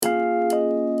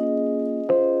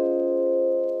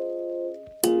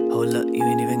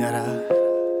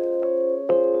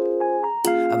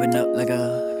been up like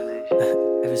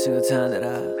every single time that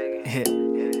I hit.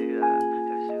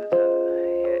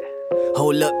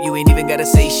 Hold up, you ain't even gotta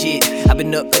say shit. I've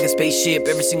been up like a spaceship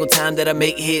every single time that I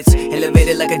make hits.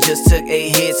 Elevated like I just took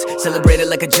 8 hits. Celebrated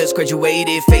like I just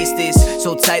graduated. Face this,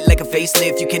 so tight like a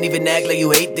facelift. You can't even act like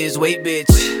you hate this. Wait, bitch,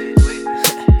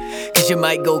 cause you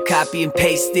might go copy and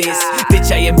paste this.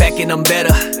 Bitch, I am back and I'm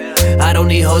better. I don't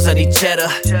need hoes, I need cheddar.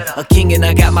 A king and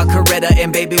I got my Coretta.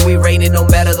 And baby, we raining no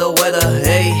matter the weather.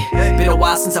 Hey, been a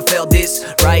while since I felt this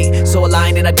right. So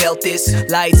aligned and I dealt this.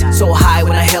 Lights so high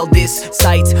when I held this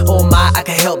sight. Oh my, I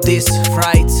can help this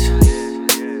fright.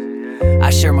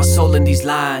 I share my soul in these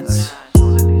lines.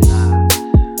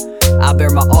 I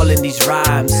bear my all in these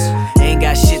rhymes. Ain't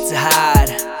got shit to hide.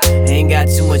 Ain't got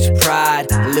too much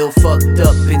pride. A little fucked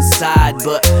up inside,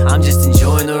 but I'm just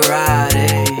enjoying the ride,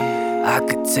 ayy. I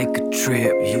could take a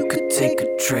trip, you could take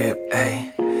a trip,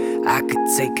 ayy. I could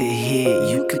take a hit,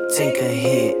 you could take a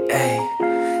hit,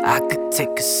 ayy. I could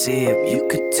take a sip, you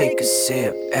could take a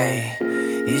sip, ayy.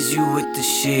 Is you with the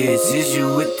shits, is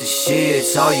you with the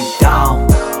shits? Are you down?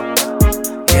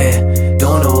 Yeah,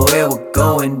 don't know where we're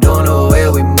going, don't know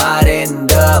where we might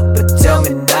end up. But tell me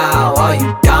now, are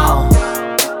you down?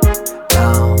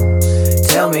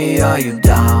 Tell me, are you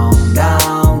down,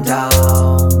 down,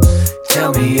 down?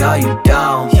 Tell me, are you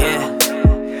down? Yeah,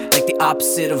 like the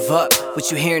opposite of up. What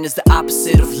you hearing is the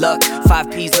opposite of luck.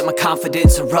 5 P's let my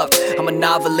confidence erupt. I'm a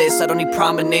novelist, I don't need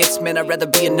prominence. Man, I'd rather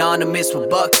be anonymous with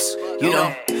bucks. You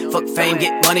know, fuck fame,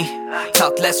 get money.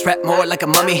 Talk less, rap more like a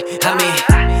mummy. I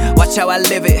mean, watch how I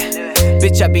live it.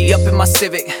 Bitch, I be up in my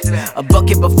Civic. A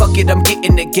bucket, but fuck it, I'm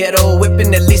getting the ghetto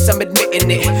whipping, at least I'm admitting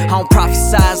it. I don't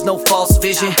prophesize, no false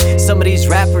vision. Some of these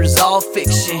rappers all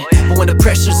fiction. But when the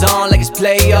pressure's on like it's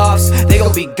playoffs, they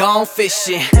gon' be gone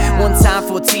fishing. One time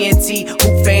for TNT,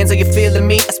 hoop fans, are you feeling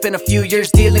me? I spent a few years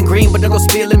dealing green, but don't go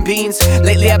spilling beans.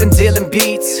 Lately I've been dealing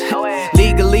beats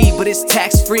legally, but it's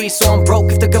tax free, so I'm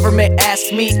broke if the government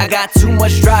asks me. I got too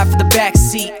much drive for the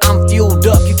backseat. I'm fueled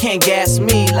up, you can't gas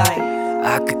me like.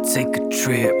 I could take a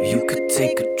trip, you could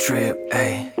take a trip,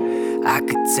 ayy. I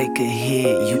could take a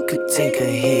hit, you could take a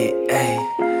hit,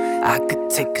 ayy. I could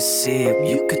take a sip,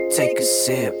 you could take a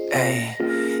sip, ayy.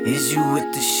 Is you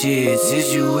with the shits,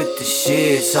 is you with the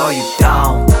shits? Are you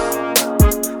down?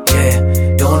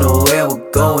 Yeah, don't know where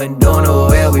we're going, don't know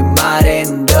where we might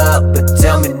end up. But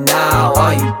tell me now,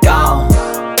 are you down?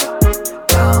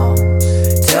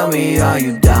 Tell me, are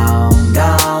you down,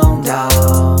 down,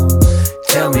 down?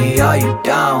 Tell me, are you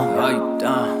down? Are you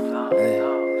down?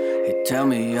 Hey, tell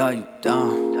me, are you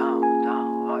down?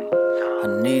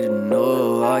 I need to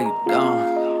know, are you down?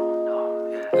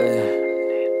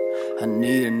 Hey, I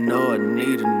need to know, I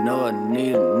need to know, I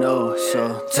need to know.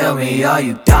 So tell me, are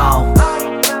you down?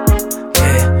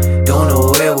 Yeah, don't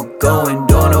know where we're going,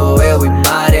 don't know where we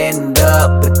might end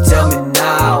up. But tell me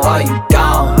now, are you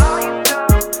down?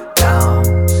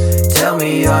 Tell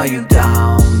me, are you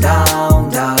down, down,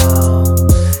 down?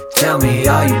 Tell me,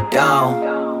 are you down?